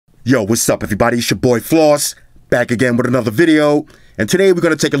Yo, what's up everybody? It's your boy Floss, back again with another video. And today we're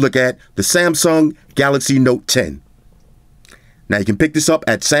going to take a look at the Samsung Galaxy Note 10. Now you can pick this up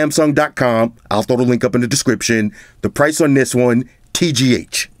at Samsung.com. I'll throw the link up in the description. The price on this one,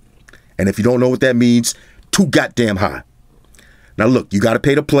 TGH. And if you don't know what that means, too goddamn high. Now look, you got to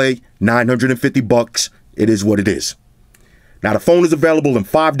pay to play, $950. It is what it is. Now the phone is available in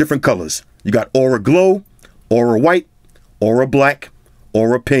 5 different colors. You got Aura Glow, Aura White, Aura Black,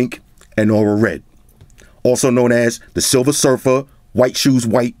 Aura Pink, and Aura Red. Also known as the Silver Surfer, White Shoes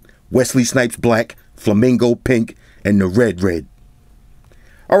White, Wesley Snipes Black, Flamingo Pink, and the Red.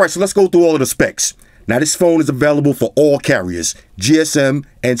 Alright, so let's go through all of the specs. Now this phone is available for all carriers, GSM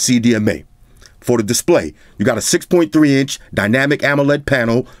and CDMA. For the display, you got a 6.3-inch dynamic AMOLED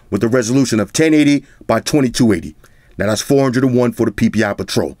panel with a resolution of 1080 by 2280. Now that's 401 for the PPI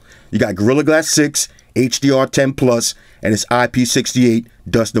Patrol. You got Gorilla Glass 6, HDR10 Plus, and it's IP68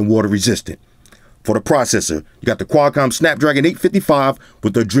 dust and water resistant. For the processor, you got the Qualcomm Snapdragon 855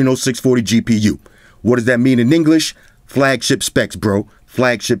 with the Adreno 640 GPU. What does that mean in English? Flagship specs, bro.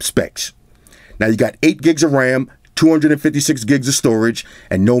 Flagship specs. Now you got 8 gigs of RAM, 256 gigs of storage,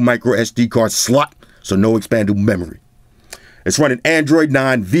 and no micro SD card slot, so no expandable memory. It's running Android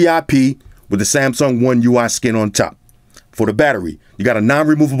 9 VIP with the Samsung One UI skin on top. For the battery, you got a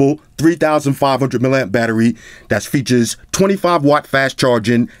non-removable 3,500 mAh battery that features 25 watt fast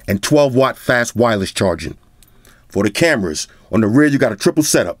charging and 12 watt fast wireless charging. For the cameras, on the rear you got a triple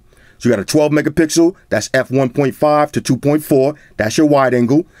setup. So you got a 12 megapixel, that's f1.5 to 2.4, that's your wide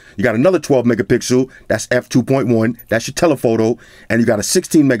angle. You got another 12 megapixel, that's f2.1, that's your telephoto. And you got a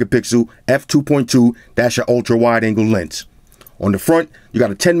 16 megapixel, f2.2, that's your ultra wide angle lens. On the front, you got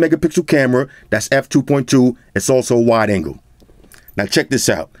a 10 megapixel camera, that's f2.2, it's also wide angle. Now check this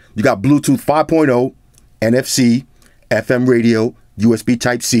out. You got Bluetooth 5.0, NFC, FM radio, USB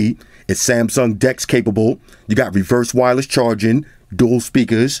Type-C, it's Samsung DeX capable. You got reverse wireless charging, dual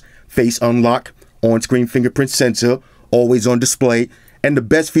speakers, face unlock, on-screen fingerprint sensor, always on display, and the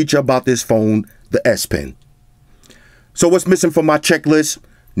best feature about this phone, the S Pen. So what's missing from my checklist?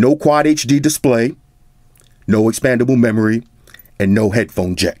 No Quad HD display, no expandable memory, and no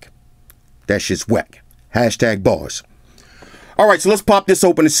headphone jack. That shit's whack. Hashtag bars. Alright, so let's pop this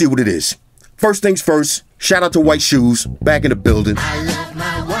open and see what it is. First things first, shout out to White Shoes, back in the building. I love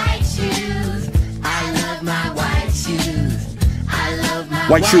my white shoes. I love my white shoes. I love my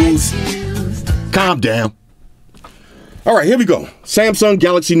White shoes. Calm down. Alright, here we go. Samsung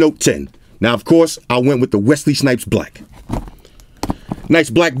Galaxy Note 10. Now, of course, I went with the Wesley Snipes Black. Nice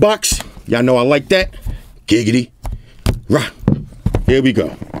black box. Y'all know I like that. Giggity. Rah. Here we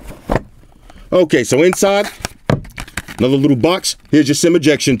go. Okay, so inside, another little box. Here's your SIM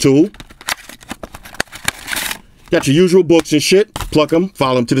ejection tool. Got your usual books and shit. Pluck them,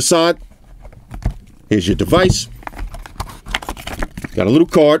 file them to the side. Here's your device. Got a little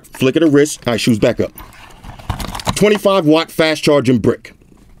card, flick of the wrist. All right, shoes back up. 25 watt fast charging brick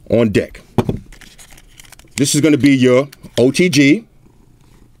on deck. This is going to be your OTG.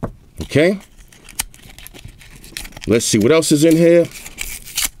 Okay. Let's see what else is in here.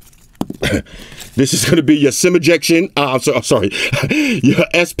 This is going to be your SIM ejection. Sorry, your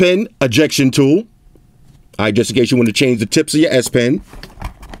S Pen ejection tool. All right, just in case you want to change the tips of your S Pen.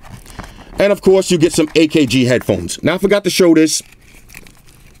 And of course, you get some AKG headphones. Now, I forgot to show this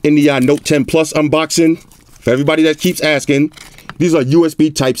in the Note 10 Plus unboxing. For everybody that keeps asking, these are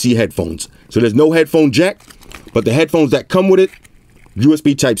USB Type-C headphones. So there's no headphone jack, but the headphones that come with it,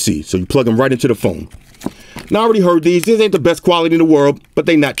 USB Type-C. So you plug them right into the phone. Now, I already heard these. These ain't the best quality in the world, but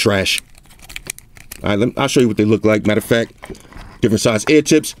they not trash. All right, I'll show you what they look like. Matter of fact, different size ear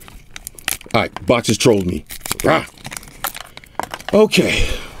tips. All right, boxes trolled me. Ah. Okay.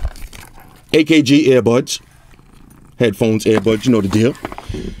 AKG earbuds. Headphones, earbuds, you know the deal.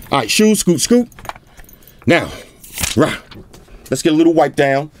 All right, shoes, scoot. Now, let's get a little wipe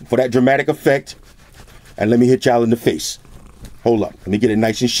down for that dramatic effect. And let me hit y'all in the face. Hold up. Let me get it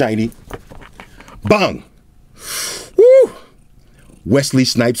nice and shiny. Bang. Woo! Wesley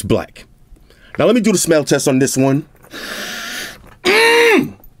Snipes Black. Now let me do the smell test on this one.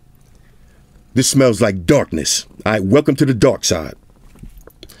 This smells like darkness. All right, welcome to the dark side.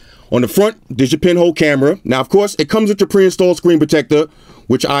 On the front, there's your pinhole camera. Now, of course, it comes with your pre-installed screen protector,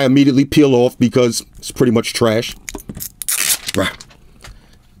 which I immediately peel off because it's pretty much trash.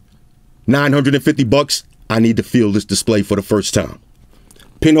 $950. I need to feel this display for the first time.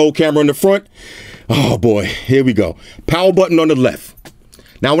 Pinhole camera in the front. Oh boy, here we go. Power button on the left.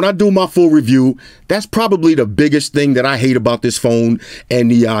 Now, when I do my full review, that's probably the biggest thing that I hate about this phone and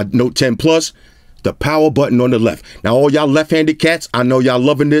the Note 10 Plus. the power button on the left. Now, all y'all left-handed cats, I know y'all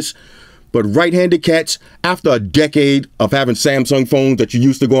loving this, but right-handed cats, after a decade of having Samsung phones that you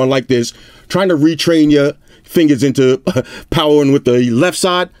used to go on like this, trying to retrain your fingers into powering with the left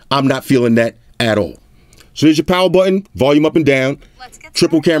side, I'm not feeling that at all. So there's your power button, volume up and down,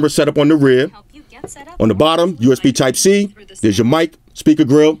 triple camera setup on the rear. On the bottom, USB Type-C, there's your mic, speaker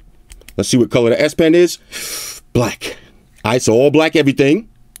grill. Let's see what color the S Pen is. Black. All right, so all black everything.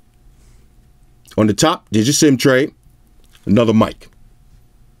 On the top, there's your SIM tray, another mic.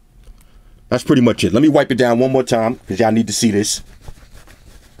 That's pretty much it. Let me wipe it down one more time because y'all need to see this.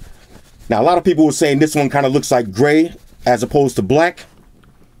 Now, a lot of people were saying this one kind of looks like gray as opposed to black,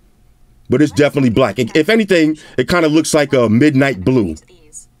 but it's definitely black. If anything, it kind of looks like a midnight blue.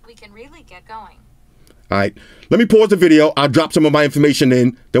 We can really get going. All right, let me pause the video. I'll drop some of my information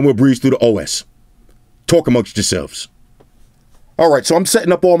in, then we'll breeze through the OS. Talk amongst yourselves. All right, so I'm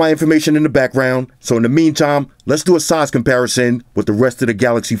setting up all my information in the background. So in the meantime, let's do a size comparison with the rest of the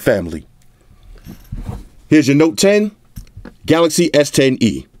Galaxy family. Here's your Note 10, Galaxy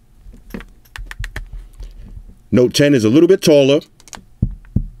S10e. Note 10 is a little bit taller,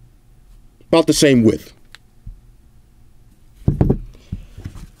 about the same width.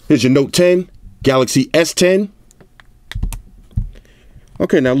 Here's your Note 10, Galaxy S10.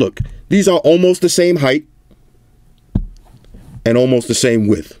 Okay, now look, these are almost the same height and almost the same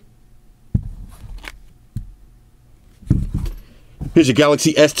width. Here's your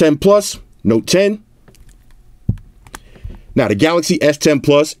Galaxy S10 Plus, Note 10. Now the Galaxy S10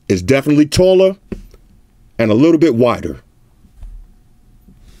 Plus is definitely taller and a little bit wider.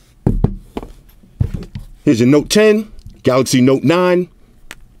 Here's your Note 10, Galaxy Note 9.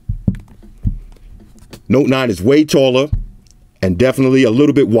 Note 9 is way taller and definitely a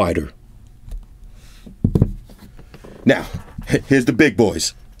little bit wider. Now, here's the big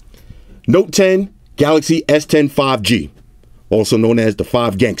boys. Note 10, Galaxy S10 5G, also known as the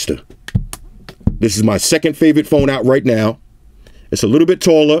 5 Gangster. This is my second favorite phone out right now. It's a little bit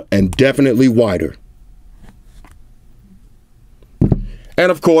taller and definitely wider.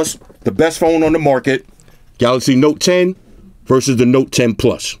 And of course, the best phone on the market, Galaxy Note 10 versus the Note 10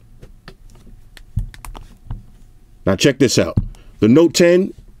 Plus. Now check this out. The Note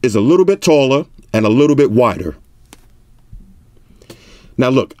 10 is a little bit taller and a little bit wider. Now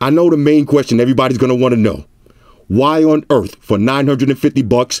look, I know the main question everybody's going to want to know. Why on earth for 950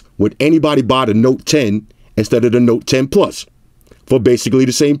 bucks would anybody buy the Note 10 instead of the Note 10 Plus for basically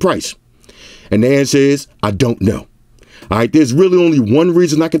the same price? And the answer is, I don't know. All right, there's really only one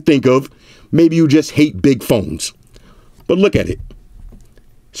reason I can think of. Maybe you just hate big phones. But look at it.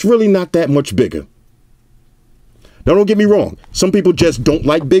 It's really not that much bigger. Now, don't get me wrong. Some people just don't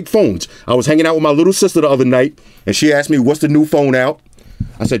like big phones. I was hanging out with my little sister the other night, and she asked me, what's the new phone out?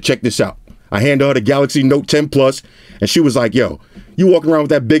 I said, check this out. I handed her the Galaxy Note 10 Plus, and she was like, yo, you walking around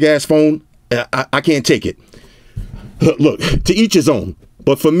with that big-ass phone? I can't take it. Look, to each his own.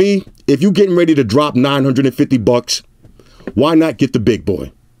 But for me, if you're getting ready to drop 950 bucks, why not get the big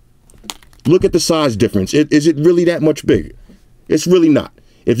boy? Look at the size difference. Is it really that much bigger? It's really not.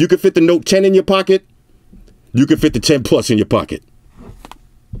 If you could fit the Note 10 in your pocket, you could fit the 10 Plus in your pocket.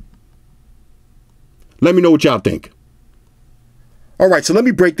 Let me know what y'all think. All right, so let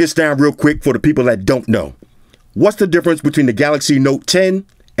me break this down real quick for the people that don't know. What's the difference between the Galaxy Note 10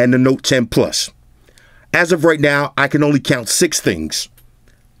 and the Note 10 Plus? As of right now, I can only count 6 things.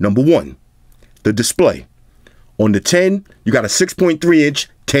 Number 1, the display. On the 10, you got a 6.3-inch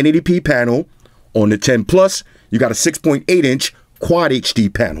 1080p panel. On the 10 Plus, you got a 6.8-inch Quad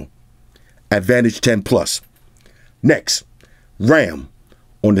HD panel. Advantage 10 Plus. Next, RAM.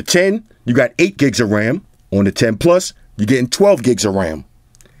 On the 10, you got 8 gigs of RAM. On the 10 Plus, you're getting 12 gigs of RAM.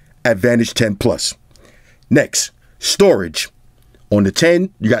 Advantage 10 Plus. Next, storage. On the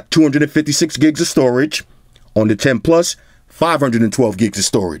 10, you got 256 gigs of storage. On the 10 Plus, 512 gigs of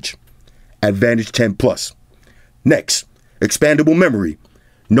storage. Advantage 10 Plus. Next, expandable memory.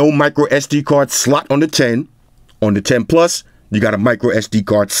 No micro SD card slot on the 10. On the 10 Plus, you got a micro SD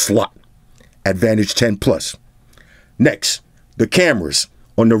card slot. Advantage 10 Plus. Next, the cameras.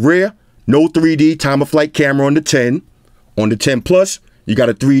 On the rear, no 3D time of flight camera on the 10. On the 10 Plus, you got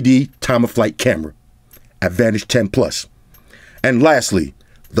a 3D time of flight camera. Advantage 10 Plus. And lastly,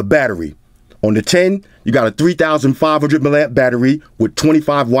 the battery. On the 10, you got a 3,500 milliamp battery with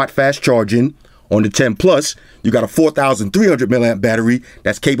 25 watt fast charging. On the 10 Plus, you got a 4,300 milliamp battery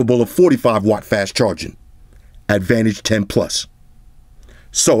that's capable of 45 watt fast charging. Advantage 10 Plus.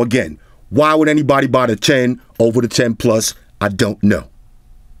 So again, why would anybody buy the 10 over the 10 Plus? I don't know.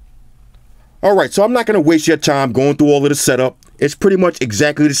 All right, so I'm not going to waste your time going through all of the setup. it's pretty much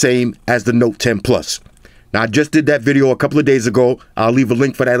exactly the same as the Note 10 Plus. Now, I just did that video a couple of days ago. I'll leave a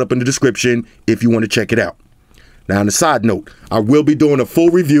link for that up in the description if you want to check it out. Now, on a side note, I will be doing a full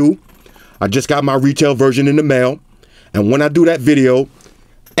review. I just got my retail version in the mail. And when I do that video,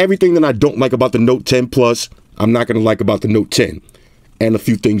 everything that I don't like about the Note 10 Plus, I'm not going to like about the Note 10. And a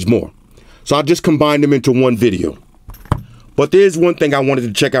few things more. So I'll just combine them into one video. But there's one thing I wanted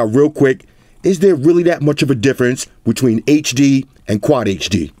to check out real quick. Is there really that much of a difference between HD and Quad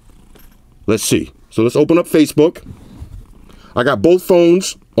HD? Let's see. So let's open up Facebook. I got both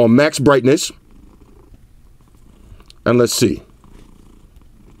phones on max brightness. And let's see.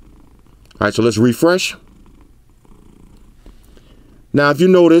 All right, so let's refresh. Now, if you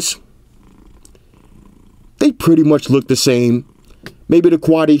notice, they pretty much look the same. Maybe the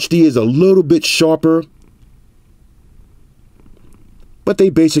Quad HD is a little bit sharper, but they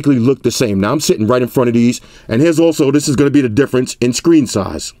basically look the same. Now, I'm sitting right in front of these, and here's also, this is going to be the difference in screen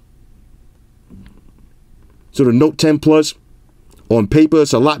size. So the Note 10 Plus, on paper,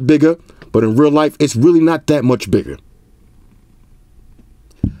 it's a lot bigger, but in real life, it's really not that much bigger.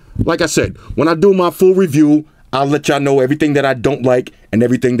 Like I said, when I do my full review, I'll let y'all know everything that I don't like and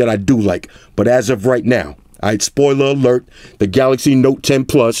everything that I do like. But as of right now, all right, spoiler alert, the Galaxy Note 10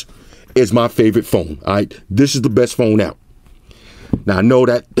 Plus is my favorite phone. All right, this is the best phone out. Now, I know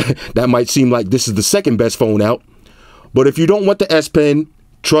that that might seem like this is the second best phone out, but if you don't want the S Pen,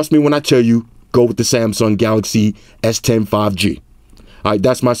 trust me when I tell you, go with the Samsung Galaxy S10 5G. All right,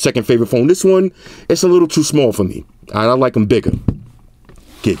 that's my second favorite phone. This one, it's a little too small for me. All right, I like them bigger.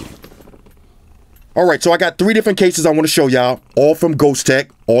 Giggity. All right, so I got 3 different cases I want to show y'all, all from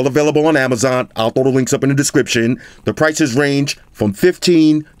Ghostek, all available on Amazon. I'll throw the links up in the description. The prices range from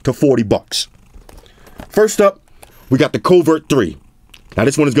 $15 to $40. First up, we got the Covert 3. Now,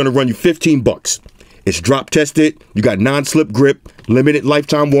 this one is going to run you $15. It's drop tested. You got non-slip grip, limited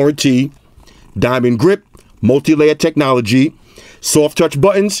lifetime warranty, diamond grip, multi-layer technology, soft touch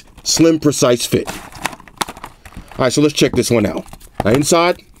buttons, slim, precise fit. All right, so let's check this one out. Now,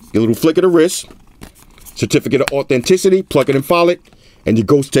 inside, your little flick of the wrist, certificate of authenticity, plug it and file it, and your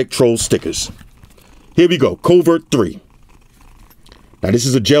Ghostek Troll stickers. Here we go, Covert 3. Now, this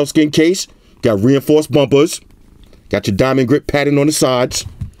is a gel skin case. Got reinforced bumpers. Got your diamond grip pattern on the sides.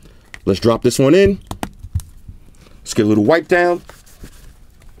 Let's drop this one in. Let's get a little wipe down.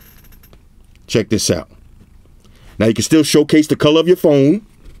 Check this out. Now, you can still showcase the color of your phone.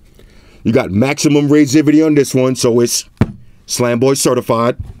 You got maximum razivity on this one, so it's Slamboy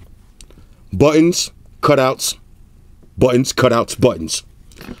certified. Buttons, cutouts, buttons, cutouts, buttons.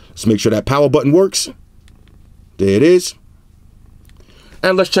 Let's make sure that power button works. There it is.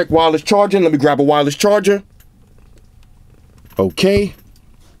 And let's check wireless charging. Let me grab a wireless charger. Okay.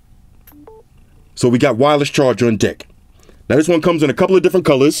 So we got wireless charger on deck. Now this one comes in a couple of different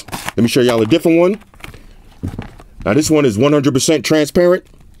colors. Let me show y'all a different one. Now this one is 100% transparent.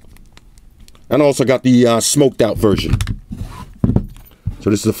 And I also got the smoked out version. So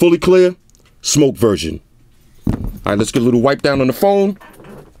this is a fully clear smoke version. All right, let's get a little wipe down on the phone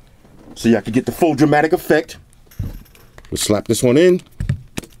so y'all can get the full dramatic effect. Let's slap this one in.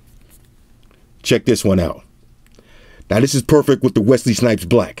 Check this one out. Now this is perfect with the Wesley Snipes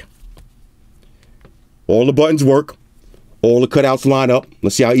black. All the buttons work. All the cutouts line up.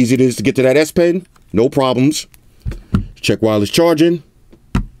 Let's see how easy it is to get to that S Pen. No problems. Check wireless charging.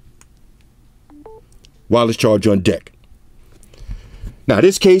 Wireless charge on deck. Now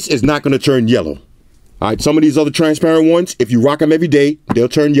this case is not going to turn yellow. All right, some of these other transparent ones, if you rock them every day, they'll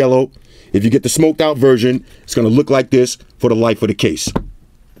turn yellow. If you get the smoked out version, it's going to look like this for the life of the case.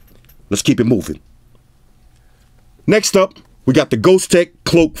 Let's keep it moving. Next up, we got the Ghostek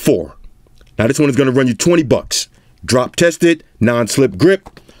Cloak 4. Now this one is going to run you $20. Drop tested, non-slip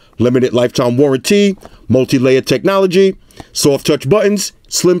grip, limited lifetime warranty, multi-layer technology, soft touch buttons,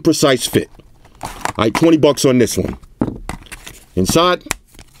 slim, precise fit. All right, $20 on this one. Inside,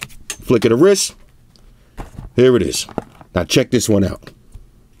 flick of the wrist. Here it is. Now check this one out.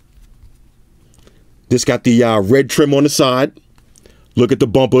 This got the red trim on the side. Look at the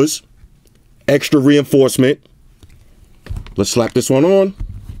bumpers. Extra reinforcement. Let's slap this one on.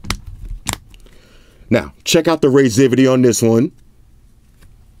 Now, check out the razivity on this one.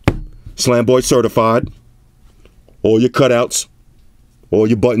 Slamboy certified. All your cutouts. All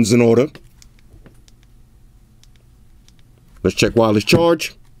your buttons in order. Let's check wireless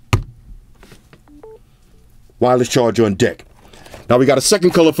charge. Wireless charge on deck. Now we got a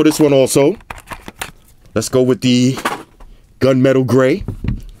second color for this one also. Let's go with the gunmetal gray.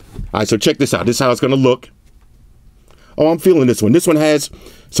 All right, so check this out. This is how it's going to look. Oh, I'm feeling this one. This one has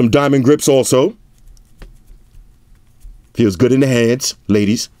some diamond grips also. Feels good in the hands,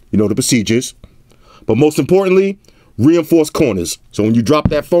 ladies. You know the procedures. But most importantly, reinforced corners. So when you drop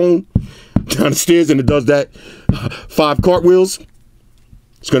that phone down the stairs and it does that 5 cartwheels,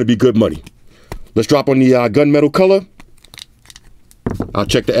 it's going to be good money. Let's drop on the gunmetal color. I'll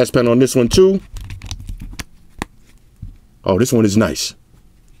check the S Pen on this one too. Oh, this one is nice.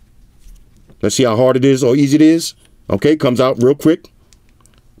 Let's see how hard it is or easy it is. Okay, comes out real quick.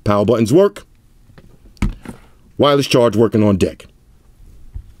 Power buttons work. Wireless charge working on deck.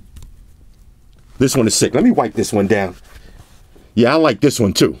 This one is sick. Let me wipe this one down. Yeah, I like this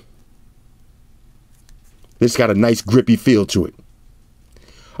one too. It's got a nice grippy feel to it.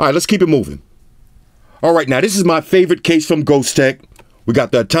 All right, let's keep it moving. All right, now this is my favorite case from Ghostek. We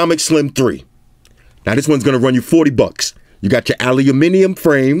got the Atomic Slim 3. Now this one's gonna run you 40 bucks. You got your aluminum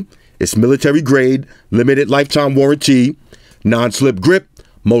frame. It's military grade, limited lifetime warranty, non-slip grip,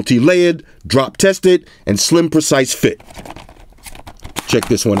 multi-layered, drop tested, and slim precise fit. Check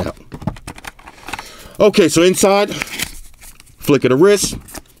this one out. Okay, so inside, flick of the wrist,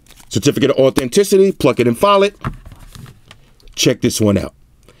 certificate of authenticity, plug it and file it. Check this one out.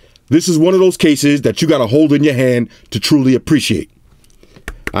 This is one of those cases that you got to hold in your hand to truly appreciate.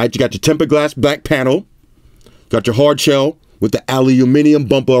 All right, you got your tempered glass black panel, got your hard shell with the aluminum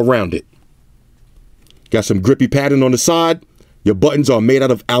bumper around it. Got some grippy padding on the side. Your buttons are made out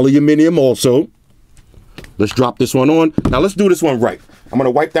of aluminum also. Let's drop this one on. Now let's do this one right. I'm going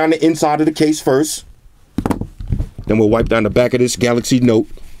to wipe down the inside of the case first. Then we'll wipe down the back of this Galaxy Note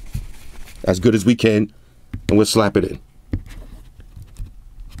as good as we can. And we'll slap it in.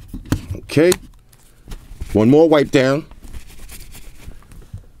 Okay. One more wipe down.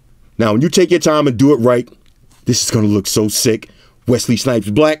 Now when you take your time and do it right, this is going to look so sick. Wesley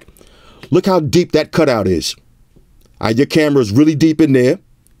Snipes black. Look how deep that cutout is. Your camera is really deep in there.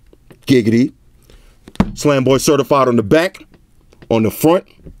 Giggity. Slamboy certified on the back. On the front.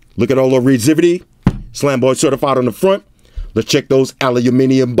 Look at all the rigidity. Slamboy certified on the front. Let's check those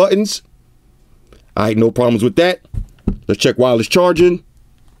aluminum buttons. All right, no problems with that. Let's check wireless charging.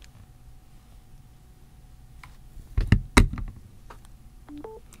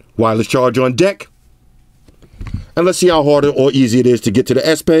 Wireless charge on deck. And let's see how hard or easy it is to get to the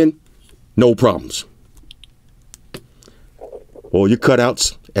S Pen. No problems. All your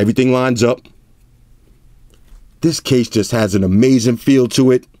cutouts, everything lines up. This case just has an amazing feel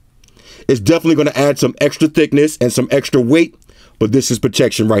to it. It's definitely going to add some extra thickness and some extra weight, but this is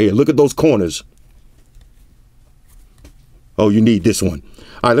protection right here. Look at those corners. Oh, you need this one.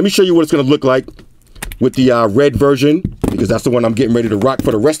 All right, let me show you what it's going to look like with the red version, because that's the one I'm getting ready to rock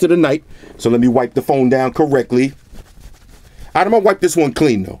for the rest of the night. So let me wipe the phone down correctly. All right, I'm going to wipe this one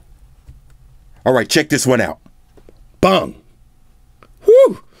clean, though. All right, check this one out. Bang.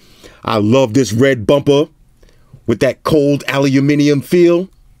 Whew. I love this red bumper with that cold aluminum feel.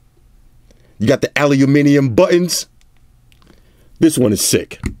 You got the aluminum buttons. This one is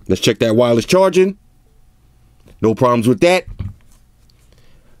sick. Let's check that wireless charging. No problems with that.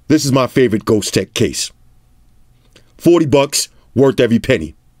 This is my favorite Ghostek case. 40 bucks, worth every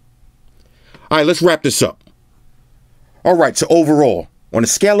penny. All right, let's wrap this up. All right, so overall, on a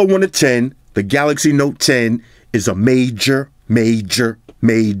scale of 1 to 10, the Galaxy Note 10 is a major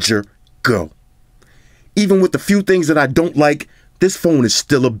go. Even with the few things that I don't like, this phone is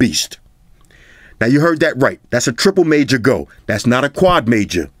still a beast. Now you heard that right. That's a triple major go. That's not a quad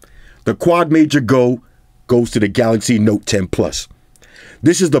major. The quad major go goes to the Galaxy Note 10 Plus.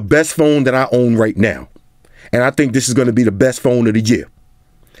 This is the best phone that I own right now. And I think this is going to be the best phone of the year.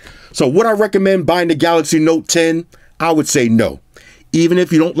 So would I recommend buying the Galaxy Note 10? I would say no. Even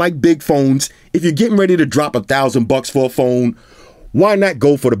if you don't like big phones, if you're getting ready to drop $1,000 for a phone, why not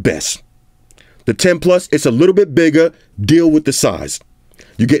go for the best? The 10 Plus, it's a little bit bigger. Deal with the size.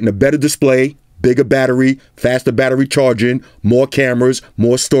 You're getting a better display, bigger battery, faster battery charging, more cameras,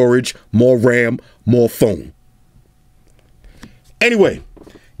 more storage, more RAM, more phone. Anyway,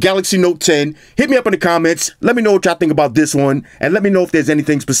 Galaxy Note 10, hit me up in the comments. Let me know what y'all think about this one. And let me know if there's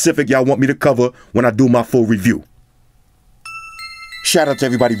anything specific y'all want me to cover when I do my full review. Shout out to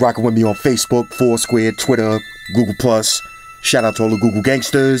everybody rocking with me on Facebook, Foursquare, Twitter, Google+. Shout out to all the Google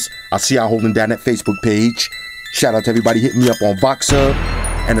gangsters. I see y'all holding down that Facebook page. Shout out to everybody hitting me up on Voxer.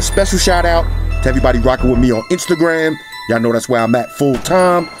 And a special shout out to everybody rocking with me on Instagram. Y'all know that's where I'm at full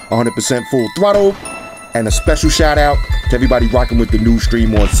time, 100% full throttle. And a special shout out to everybody rocking with the new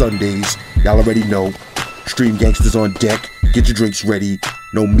stream on Sundays. Y'all already know. Stream gangsters on deck. Get your drinks ready.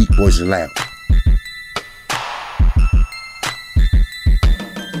 No meat boys allowed.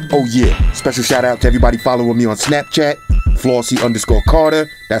 Oh yeah, special shout out to everybody following me on Snapchat, Flossy_Carter,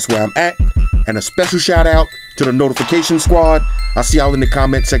 that's where I'm at. And a special shout out to the notification squad. I'll see y'all in the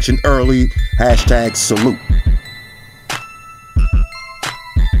comment section early. Hashtag salute.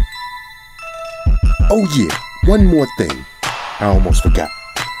 Oh yeah, one more thing. I almost forgot.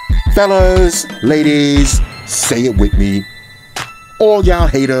 Fellas, ladies, say it with me. All y'all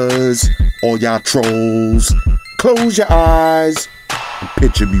haters, all y'all trolls, close your eyes and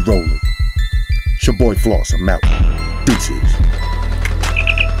picture me rolling. It's your boy Floss, I'm out. Deuces.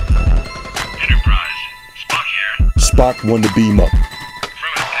 Enterprise, Spock here. Spock won the beam up.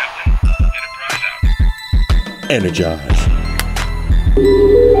 Affirmative, Captain. Enterprise out. Energize.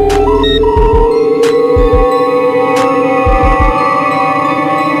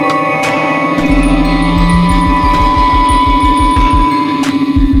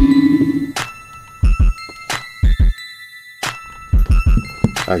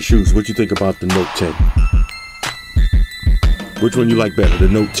 Alright, Shoes, what you think about the Note 10? Which one you like better, the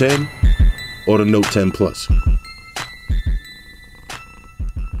Note 10 or the Note 10 Plus?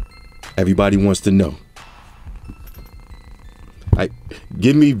 Everybody wants to know. Alright,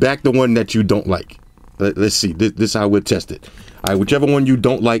 give me back the one that you don't like. Let's see, this is how we'll test it. Alright, whichever one you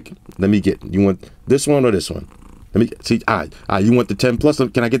don't like, let me get. You want this one or this one? Let me see. Alright, you want the 10 Plus?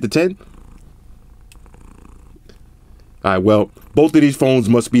 Can I get the 10? Alright, well, both of these phones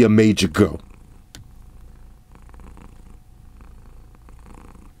must be a major go.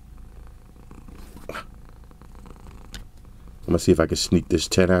 I'm gonna see if I can sneak this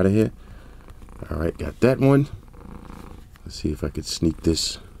 10 out of here. Alright, got that one. Let's see if I could sneak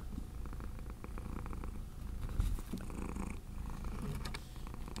this.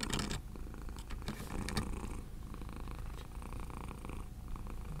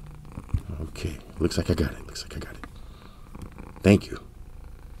 Okay, looks like I got it. Looks like I got it. Thank you.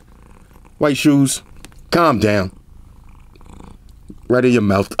 White Shoes, calm down. Right in your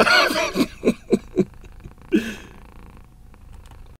mouth.